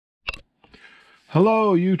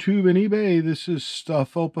Hello YouTube and eBay, this is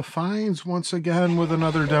Stuff Opa Finds once again with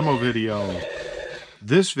another demo video.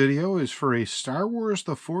 This video is for a Star Wars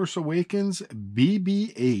The Force Awakens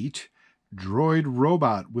BB-8 droid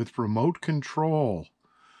robot with remote control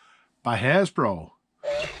by Hasbro.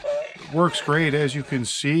 It works great, as you can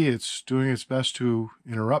see. It's doing its best to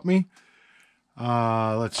interrupt me.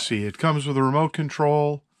 Let's see, it comes with a remote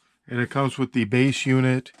control and it comes with the base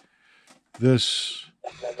unit. This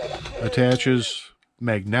attaches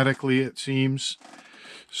magnetically, it seems.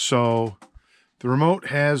 So the remote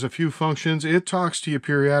has a few functions. It talks to you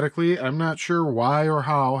periodically. I'm not sure why or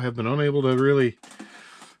how. Have been unable to really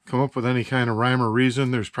come up with any kind of rhyme or reason.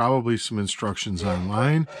 There's probably some instructions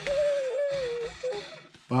online.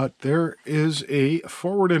 But there is a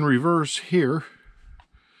forward and reverse here.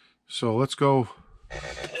 So let's go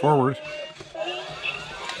forward.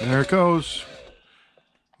 There it goes.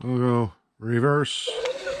 We'll go reverse.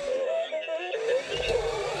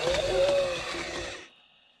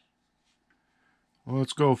 Well,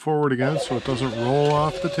 let's go forward again so it doesn't roll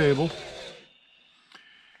off the table.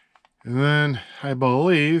 And then I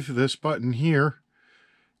believe this button here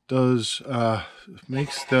does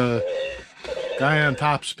makes the guy on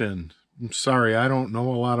top spin. I'm sorry, I don't know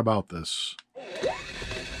a lot about this.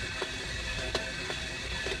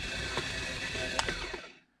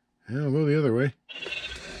 Yeah, I'll go the other way.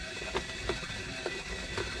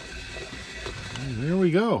 And there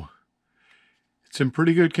we go. It's in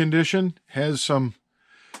pretty good condition. Has some,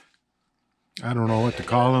 I don't know what to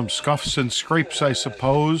call them, scuffs and scrapes, I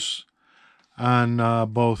suppose, on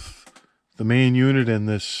both the main unit and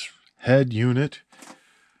this head unit.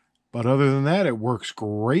 But other than that, it works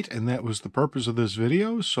great, and that was the purpose of this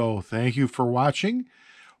video. So thank you for watching.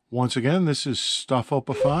 Once again, this is Stuff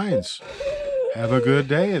Opa Finds. Have a good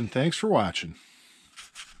day, and thanks for watching.